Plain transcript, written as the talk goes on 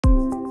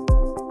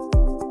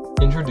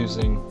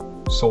Introducing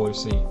Solar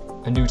C,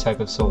 a new type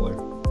of solar.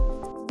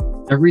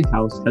 Every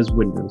house has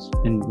windows,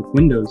 and with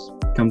windows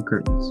come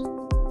curtains.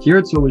 Here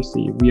at Solar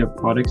C, we have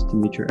products to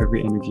meet your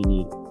every energy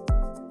need.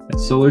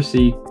 At Solar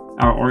C,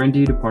 our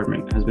R&D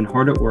department has been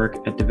hard at work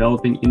at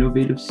developing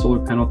innovative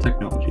solar panel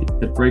technology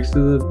that breaks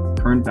through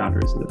the current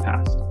boundaries of the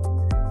past.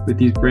 With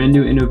these brand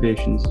new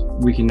innovations,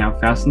 we can now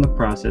fasten the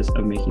process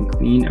of making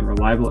clean and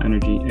reliable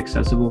energy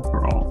accessible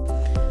for all.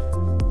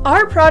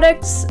 Our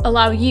products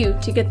allow you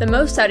to get the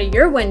most out of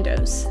your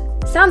windows.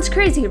 Sounds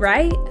crazy,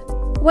 right?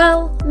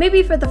 Well,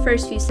 maybe for the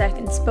first few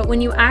seconds, but when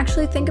you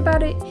actually think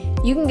about it,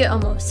 you can get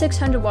almost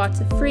 600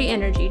 watts of free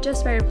energy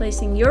just by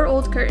replacing your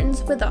old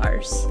curtains with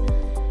ours.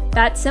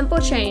 That simple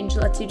change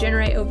lets you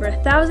generate over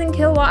 1,000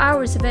 kilowatt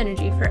hours of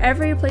energy for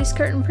every replaced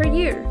curtain per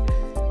year.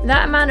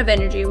 That amount of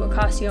energy will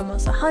cost you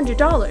almost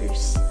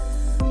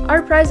 $100.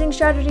 Our pricing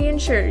strategy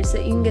ensures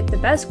that you can get the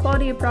best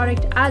quality of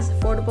product as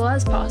affordable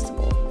as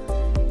possible,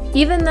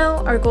 even though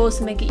our goal is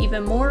to make it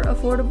even more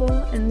affordable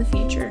in the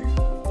future.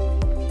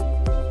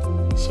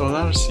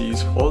 Solar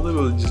C's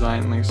foldable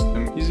design makes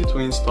them easy to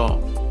install.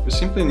 You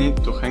simply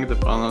need to hang the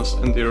panels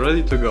and they're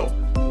ready to go.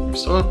 With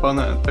solar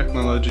panel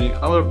technology,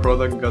 our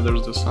product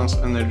gathers the sun's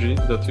energy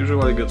that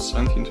usually gets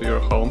sent into your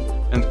home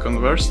and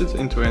converts it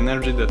into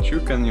energy that you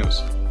can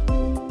use.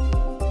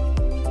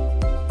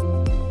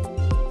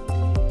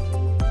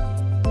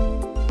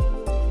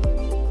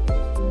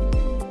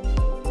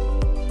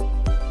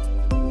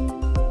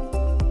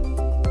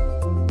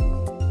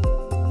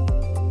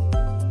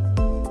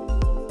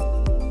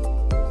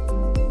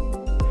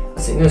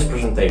 As in this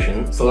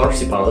presentation, Solar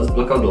C panels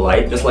block out the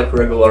light just like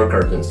regular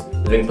curtains,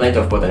 leaving plenty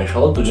of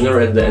potential to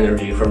generate the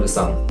energy from the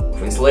sun.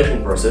 The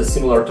installation process,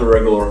 similar to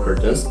regular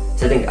curtains,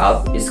 setting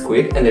up is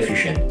quick and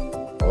efficient.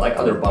 Unlike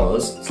other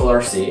panels,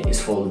 Solar C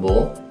is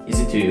foldable,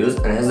 easy to use,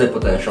 and has the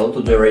potential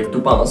to generate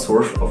 2 panels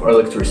worth of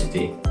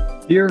electricity.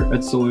 Here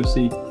at Solar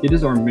C, it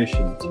is our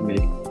mission to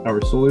make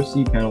our Solar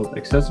C panels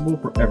accessible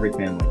for every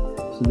family,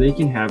 so they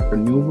can have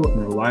renewable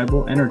and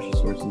reliable energy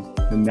sources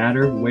no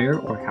matter where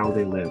or how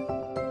they live.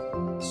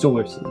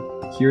 Solar C,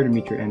 here to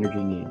meet your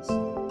energy needs.